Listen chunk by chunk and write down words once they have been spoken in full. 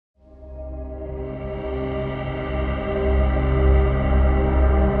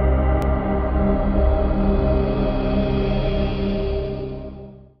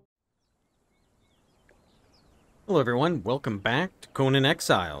everyone, welcome back to Conan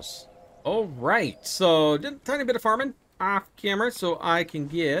Exiles. Alright, so did a tiny bit of farming off camera so I can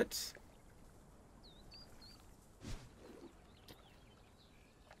get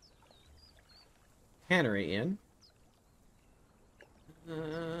cannery in. I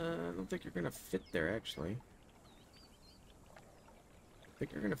don't think you're gonna fit there actually. I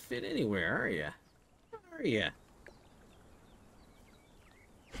think you're gonna fit anywhere, are ya? Are ya?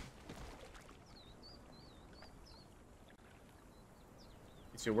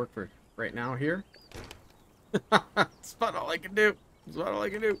 You'll work for right now here. That's about all I can do. That's about all I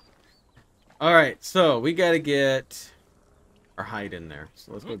can do. All right, so we got to get our hide in there.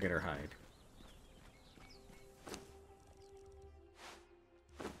 So let's go get our hide.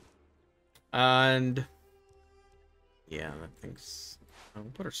 And yeah, that thing's. We'll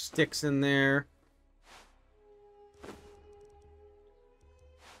put our sticks in there. Put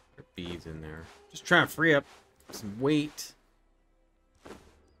our beads in there. Just trying to free up some weight.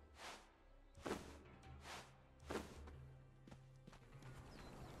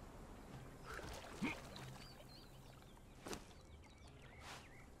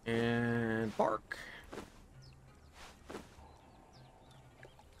 And bark.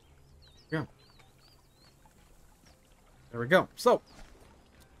 Yeah. There we go. So,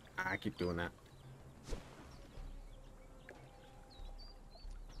 I keep doing that.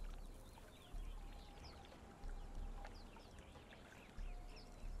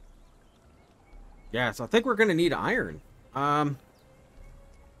 Yeah, so I think we're going to need iron. I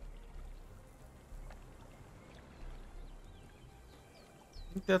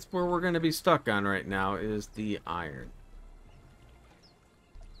think that's where we're going to be stuck on right now is the iron.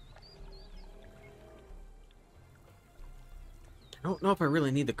 I don't know if I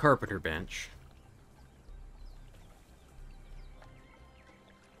really need the carpenter bench.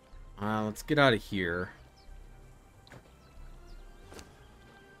 Let's get out of here.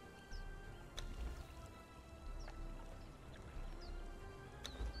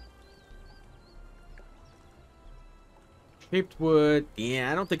 Shaped wood.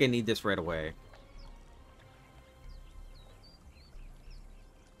 Yeah, I don't think I need this right away.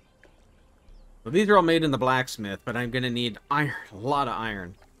 Well, these are all made in the blacksmith, but I'm going to need iron. A lot of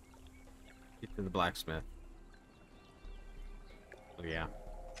iron. Get to the blacksmith. Oh, yeah.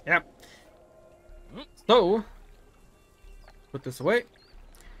 Yep. So, put this away.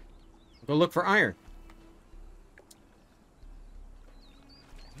 Go look for iron.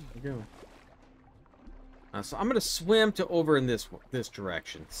 There we go. So I'm gonna swim to over in this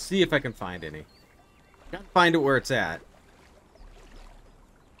direction. See if I can find any. Gotta find it where it's at.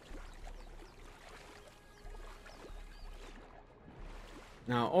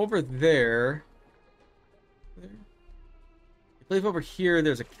 Now over there, I believe over here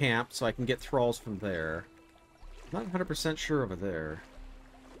there's a camp, so I can get thralls from there. I'm not 100% sure over there.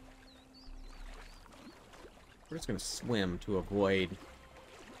 We're just gonna swim to avoid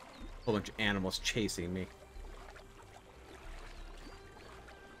a whole bunch of animals chasing me.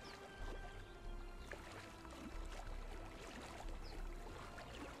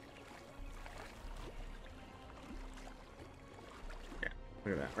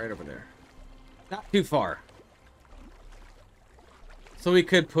 Look at that, right over there. Not too far. So we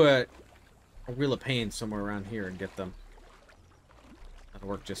could put a wheel of pain somewhere around here and get them. That'll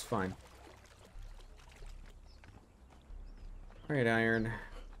work just fine. Alright, iron.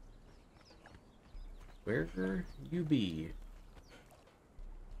 Where you be?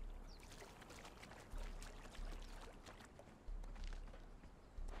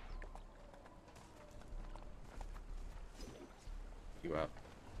 You up.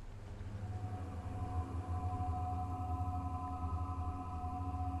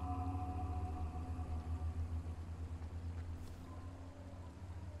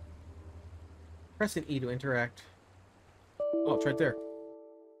 Press an E to interact. Oh, it's right there.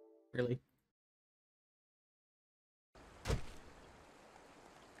 Really?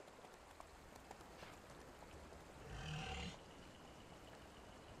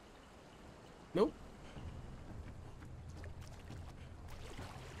 Nope.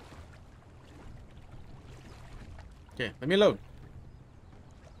 Okay, let me load.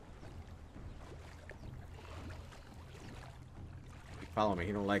 Follow me,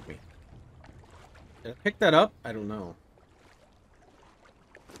 he don't like me. Did I pick that up? I don't know.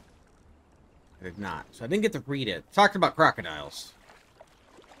 I did not. So I didn't get to read it. Talked about crocodiles.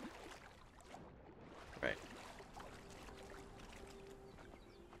 Right.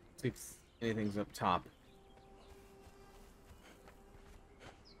 See if anything's up top.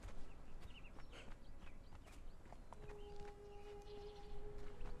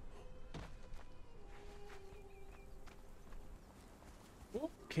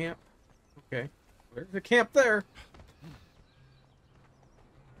 camp. Okay. There's a camp there.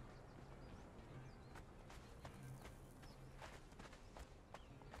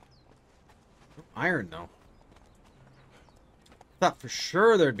 No iron, though. Thought for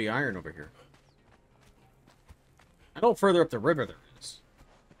sure there'd be iron over here. I know further up the river there is.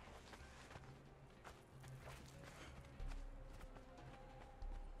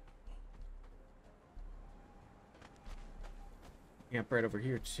 Camp right over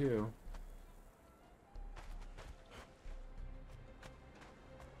here, too.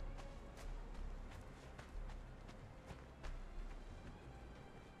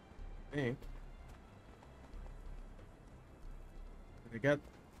 I think. They got... It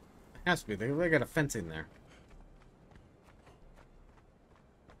has to be. They got a fence in there.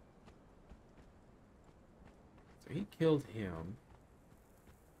 So he killed him.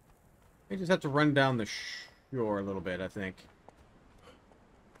 We just have to run down the shore a little bit, I think.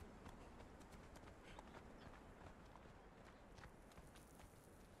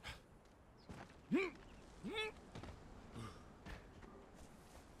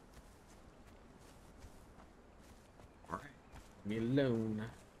 Alright. Leave me alone.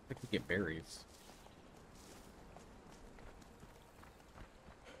 I think we get berries.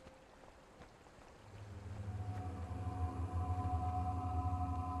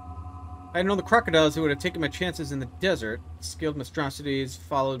 I had known the crocodiles who would have taken my chances in the desert. Skilled monstrosities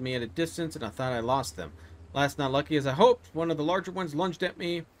followed me at a distance, and I thought I lost them. Last, not lucky as I hoped, one of the larger ones lunged at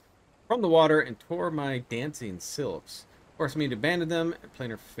me from the water and tore my dancing silks, forced me to abandon them at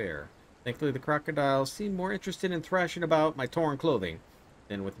plainer fare. Thankfully, the crocodiles seemed more interested in thrashing about my torn clothing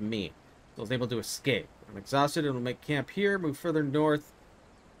than with me. So I was able to escape. I'm exhausted and will make camp here, move further north.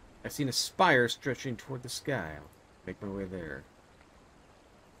 I've seen a spire stretching toward the sky. I'll make my way there.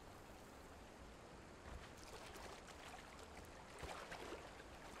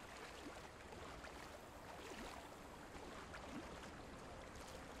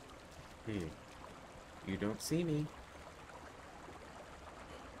 Hey, you don't see me.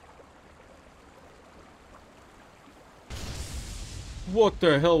 What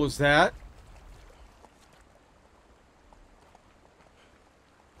the hell was that?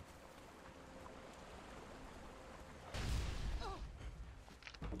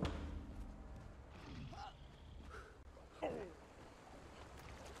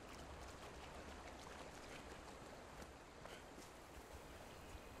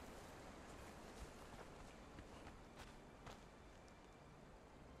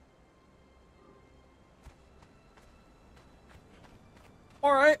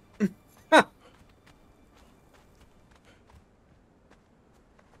 All right. This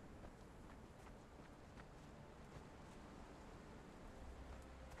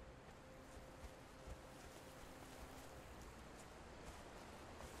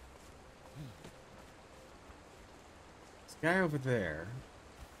guy over there.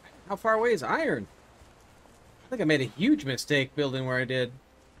 How far away is iron? I think I made a huge mistake building where I did.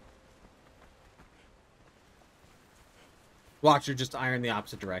 Watch her just iron the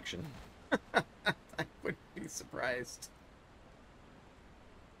opposite direction. I wouldn't be surprised.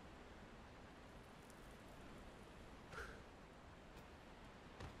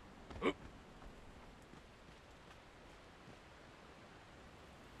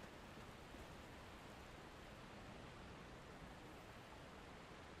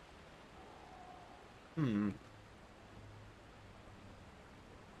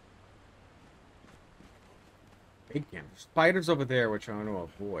 Big camp. Spiders over there, which I want to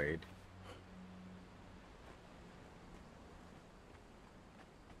avoid.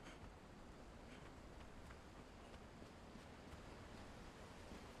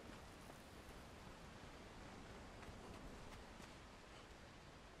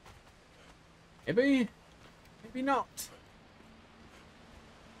 Maybe not.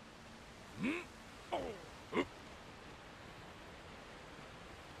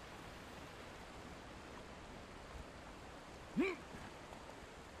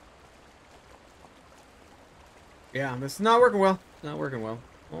 Yeah, this is not working well. Not working well.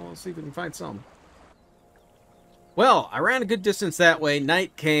 Well, let's see if we can find some. Well, I ran a good distance that way.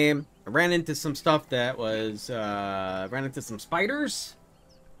 Night came. I ran into some stuff that was... ran into some spiders.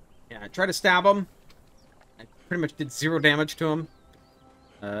 Yeah, I tried to stab them. I pretty much did 0 damage to them.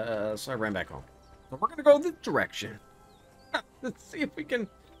 So I ran back home. So we're going to go this direction. Let's see if we can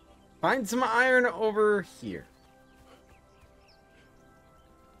find some iron over here.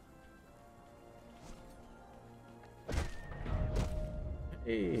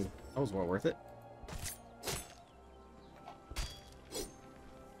 Hey, that was well worth it.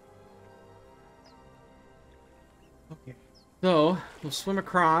 Okay, so We'll swim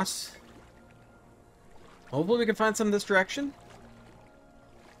across. Hopefully we can find some in this direction.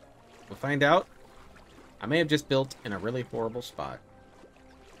 We'll find out. I may have just built in a really horrible spot.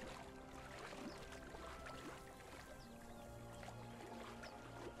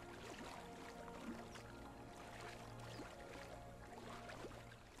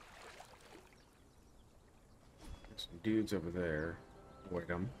 There's some dudes over there. Avoid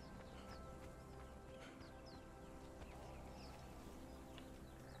them.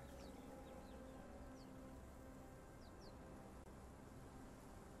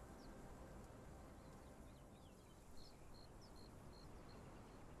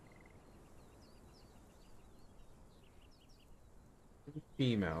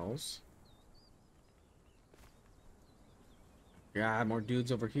 Females. God, more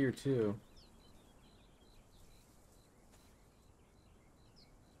dudes over here too.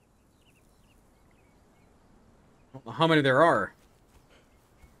 I don't know how many there are,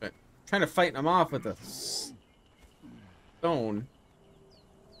 but trying to fight them off with a stone.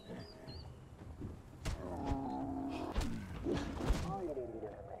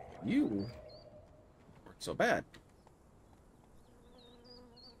 You weren't so bad.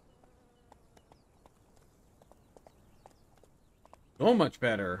 So much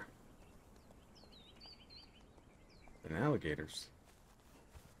better than alligators.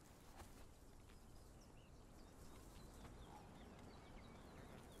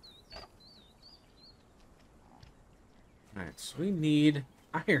 Alright, so we need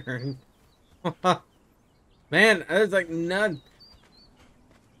iron. Man, there's like none.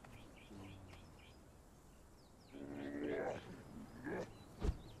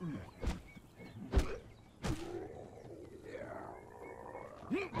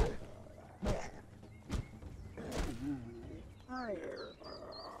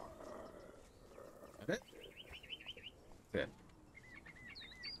 That it? That's it.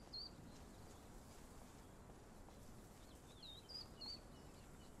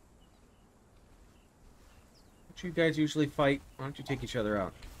 Don't you guys usually fight? Why don't you take each other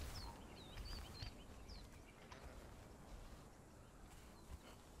out?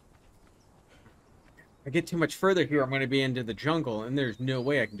 I get too much further here, I'm going to be into the jungle, and there's no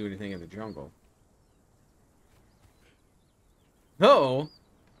way I can do anything in the jungle. Though,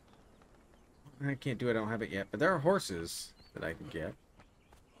 I can't do it, I don't have it yet, but there are horses that I can get.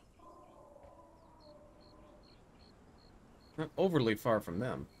 Not overly far from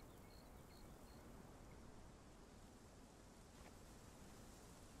them.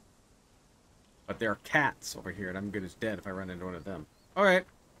 But there are cats over here, and I'm good as dead if I run into one of them. Alright.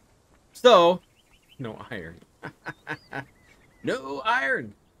 So, no iron. No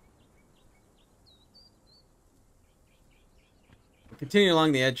iron! We'll continue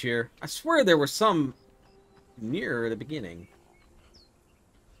along the edge here. I swear there were some near the beginning.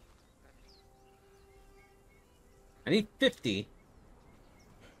 I need 50.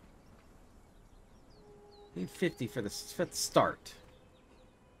 I need 50 for the start.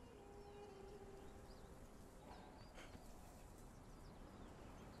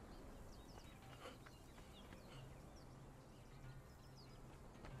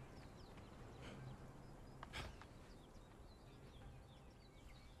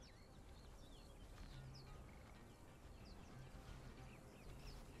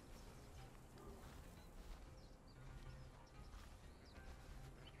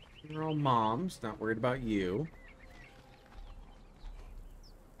 You're all moms, not worried about you.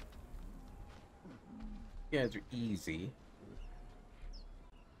 You guys are easy.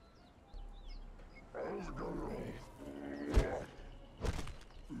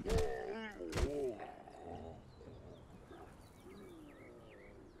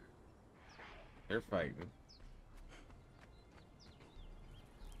 They're fighting.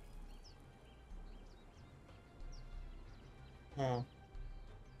 Oh.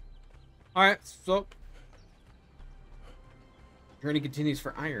 Alright, so journey continues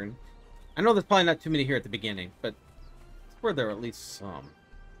for iron. I know there's probably not too many here at the beginning, but I swear there are at least some.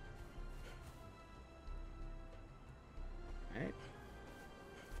 Alright.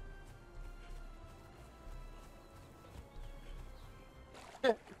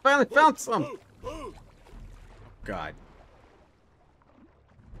 Finally found some! God.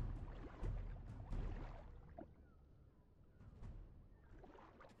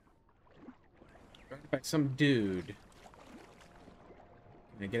 By some dude.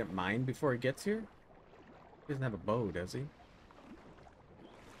 Can I get it mined before he gets here? He doesn't have a bow, does he?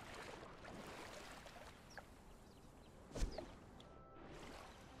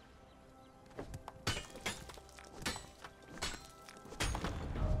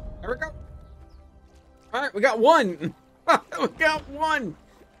 There we go. Alright, we got one. That We got one.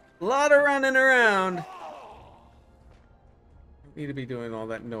 A lot of running around. Don't need to be doing all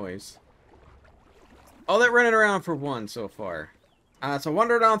that noise. All that running around for one so far. So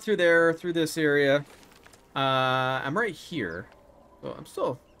wander down through there, through this area. I'm right here. So I'm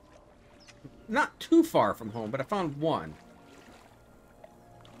still not too far from home, but I found one.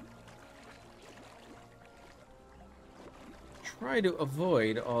 Try to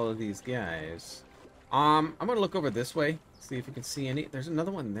avoid all of these guys. I'm gonna look over this way, see if we can see any. There's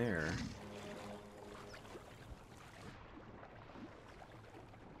another one there.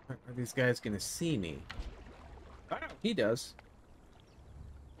 Are these guys gonna see me? Oh, he does.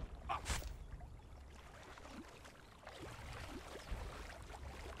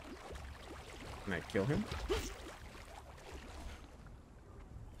 Can I kill him?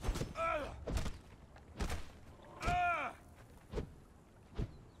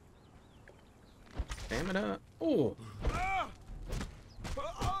 Stamina. Oh.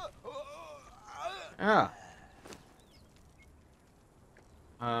 Ah.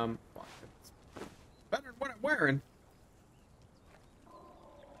 Better than what I'm wearing.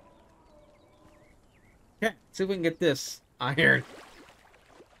 Okay, see if we can get this iron.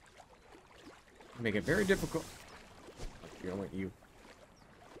 Make it very difficult. I want you.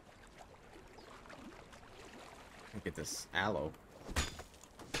 Get this aloe.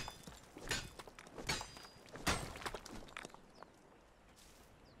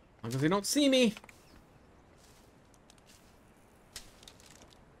 As long as they don't see me.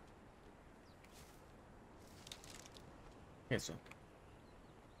 Okay, so.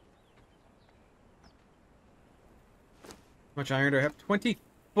 How much iron do I have?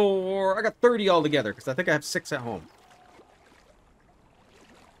 24. I got 30 altogether because I think I have 6 at home.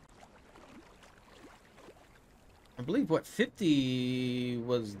 I believe, what, 50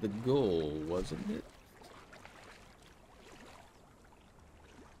 was the goal, wasn't it?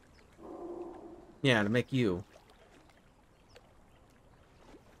 Yeah, to make you.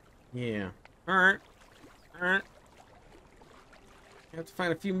 Yeah. Alright. Alright. I have to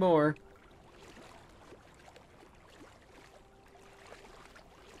find a few more.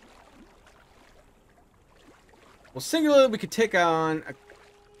 Well, singularly, we could take on a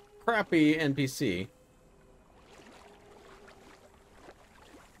crappy NPC.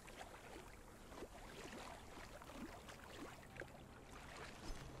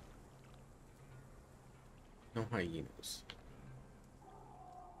 No hyenas.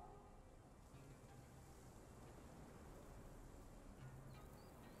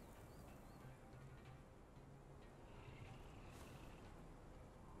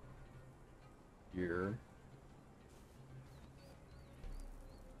 Here.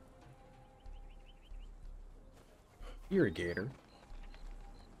 Irrigator.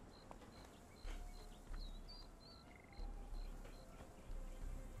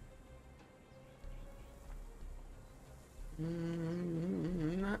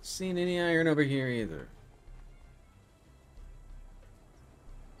 Not seeing any iron over here either.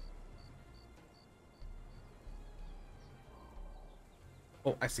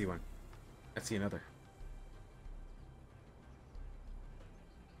 Oh, I see one. I see another.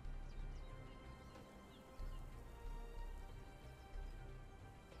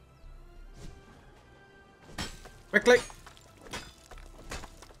 Quickly!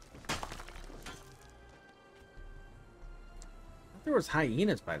 There was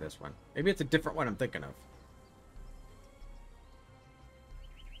hyenas by this one. Maybe it's a different one I'm thinking of.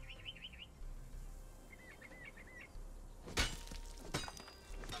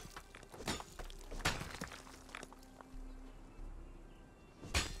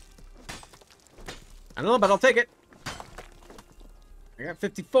 I don't know, but I'll take it. I got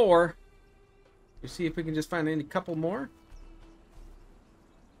 54. You see if we can just find any couple more.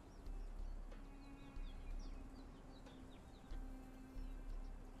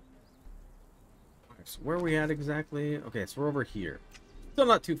 Okay, so where are we at exactly? Okay, so we're over here. Still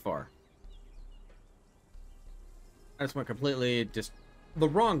not too far. I just went completely just the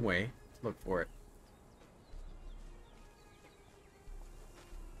wrong way to look for it.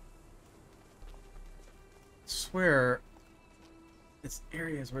 I swear, it's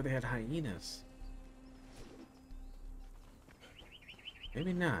areas where they had hyenas.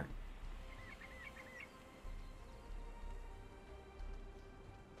 Maybe not.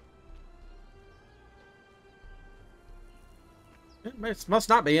 It must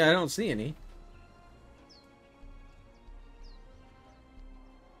not be. I don't see any.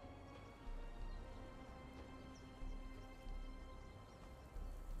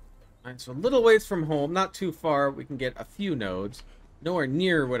 Alright, so a little ways from home, not too far, we can get a few nodes. Nowhere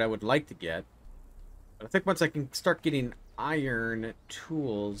near what I would like to get. But I think once I can start getting iron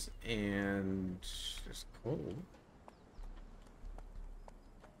tools and just coal.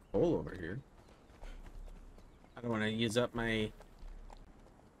 Coal over here. I don't want to use up my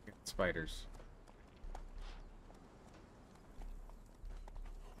spiders.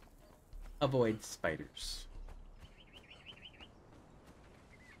 Avoid spiders.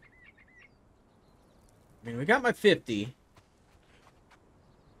 I mean, we got my 50.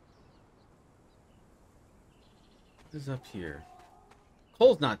 What is up here?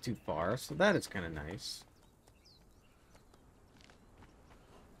 Coal's not too far, so that is kind of nice.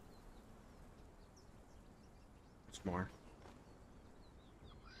 There's more.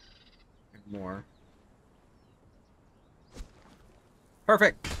 And more.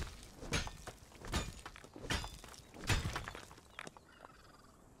 Perfect!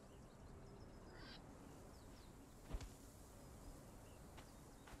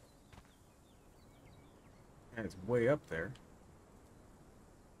 That is way up there.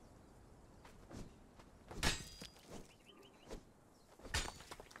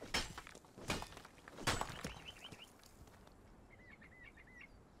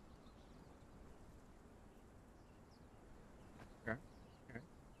 Okay. Okay.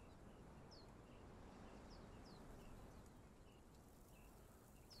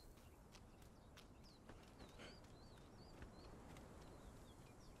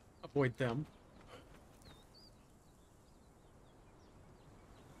 Avoid them.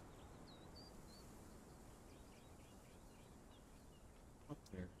 Up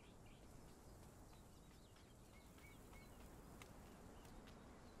there.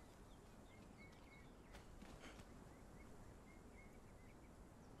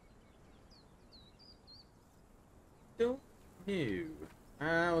 Don't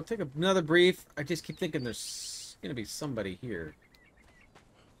know. We'll take another brief. I just keep thinking there's gonna be somebody here.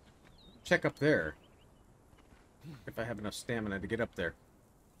 Check up there. If I have enough stamina to get up there.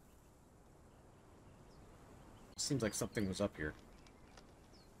 Seems like something was up here.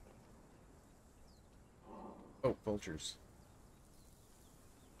 Oh, vultures.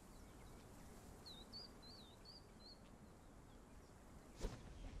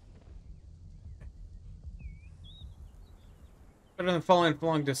 Better than falling a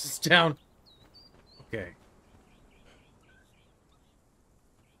long distance down. Okay.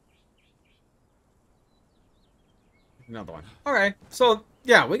 Another one. Alright, so,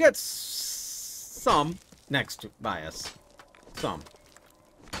 yeah, we got some next by us. Some.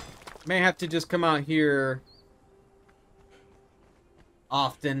 May have to just come out here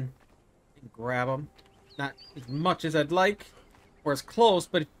often and grab them. Not as much as I'd like, or as close,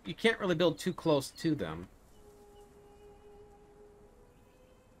 but you can't really build too close to them.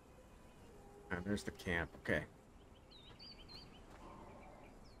 And there's the camp. Okay.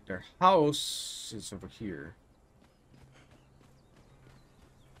 Their house is over here.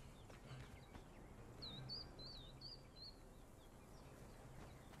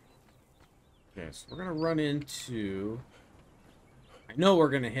 Okay, so we're gonna run into... I know we're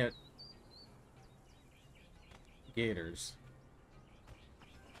gonna hit gators.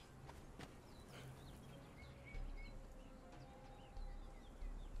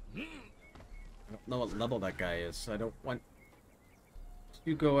 I don't know what level that guy is, so I don't want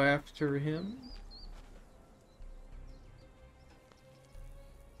to go after him.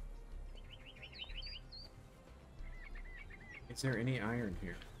 Is there any iron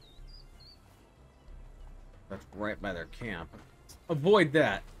here? That's right by their camp. Avoid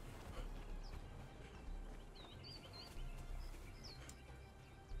that.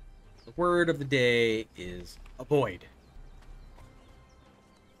 The word of the day is avoid.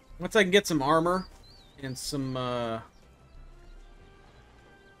 Once I can get some armor and some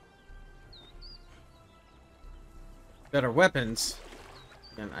better weapons,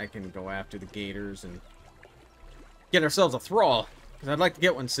 then I can go after the gators and get ourselves a thrall, because I'd like to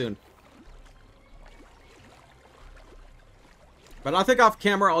get one soon. But I think off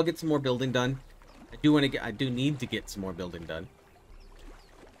camera I'll get some more building done. I do need to get some more building done.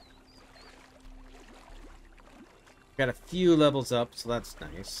 Got a few levels up, so that's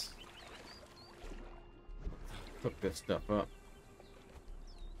nice. Hook this stuff up.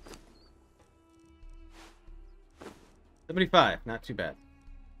 75, not too bad.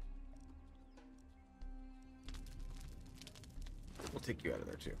 We'll take you out of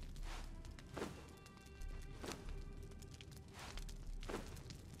there too.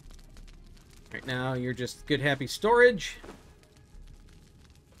 Right now, you're just good, happy storage.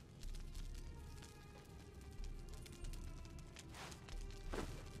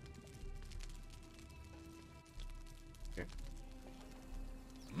 Okay.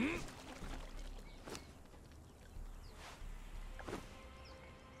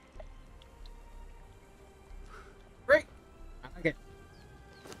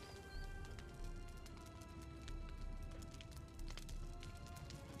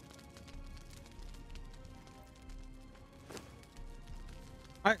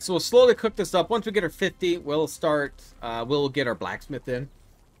 All right, so we'll slowly cook this up. Once we get our 50, we'll start. We'll get our blacksmith in,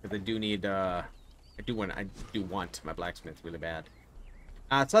 because I do need. I do want my blacksmith really bad.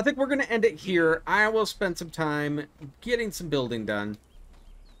 So I think we're gonna end it here. I will spend some time getting some building done.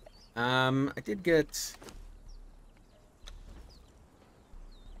 I did get.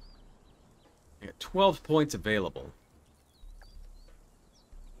 I got 12 points available.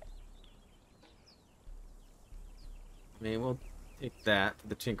 I mean, we'll take that to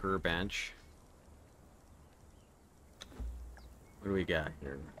the Tinkerer bench. What do we got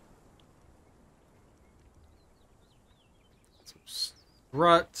here? Some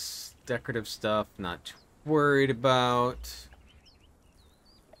struts, decorative stuff, not too worried about.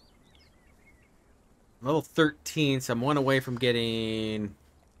 Level 13, so I'm one away from getting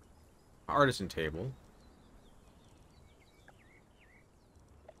artisan table.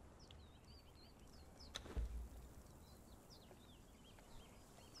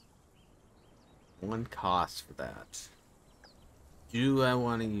 One cost for that. Do I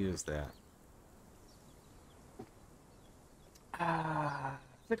want to use that? I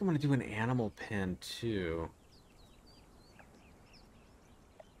think I'm going to do an animal pen too.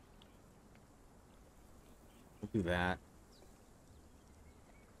 We'll do that.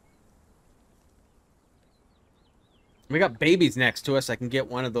 We got babies next to us. I can get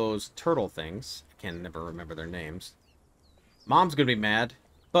one of those turtle things. I can never remember their names. Mom's going to be mad,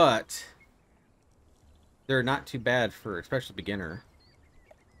 but they're not too bad for especially beginner.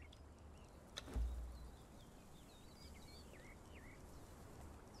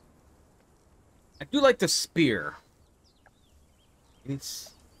 I do like the spear. The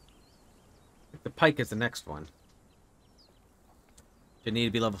pike is the next one. You need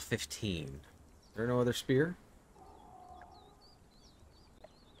to be level 15. Is there no other spear? It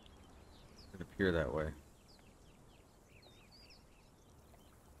would appear that way.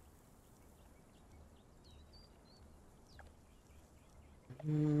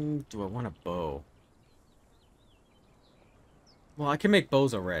 Do I want a bow? Well, I can make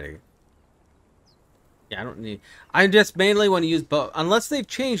bows already. Yeah, I don't need... I just mainly want to use bow. Unless they've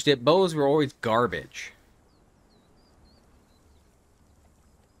changed it, bows were always garbage.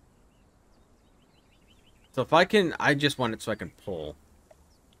 So if I can... I just want it so I can pull.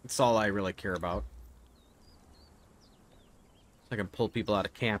 That's all I really care about. So I can pull people out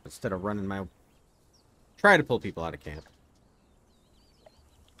of camp instead of running my... Try to pull people out of camp.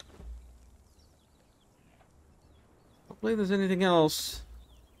 Hopefully there's anything else.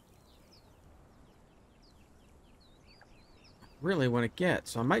 I really want to get,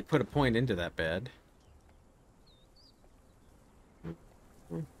 so I might put a point into that bed.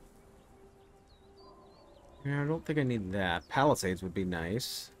 Yeah, I don't think I need that. Palisades would be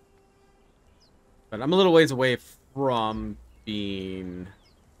nice. But I'm a little ways away from being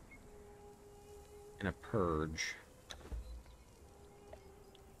in a purge.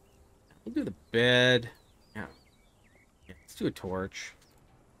 We'll do the bed. Yeah. Let's do a torch.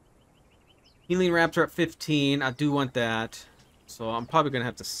 Healing wraps are at 15. I do want that. So I'm probably going to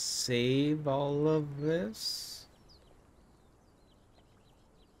have to save all of this.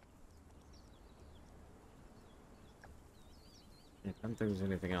 I don't think there's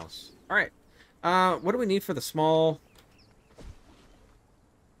anything else. Alright. What do we need for the small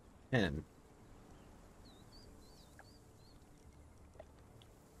pen?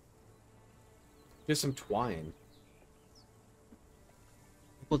 Just some twine.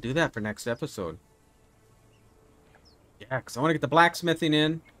 We'll do that for next episode. Yeah, because I want to get the blacksmithing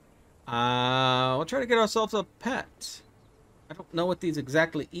in. We'll try to get ourselves a pet. I don't know what these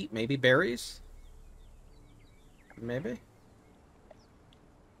exactly eat. Maybe berries? Maybe?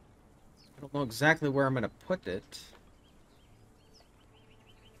 I don't know exactly where I'm going to put it.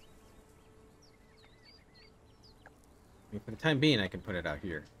 I mean, for the time being, I can put it out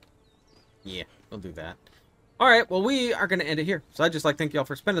here. Yeah, we'll do that. Alright, well, we are going to end it here. So I'd just like to thank y'all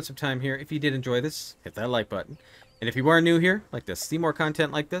for spending some time here. If you did enjoy this, hit that like button. And if you are new here, like to see more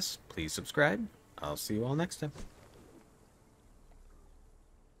content like this, please subscribe. I'll see you all next time.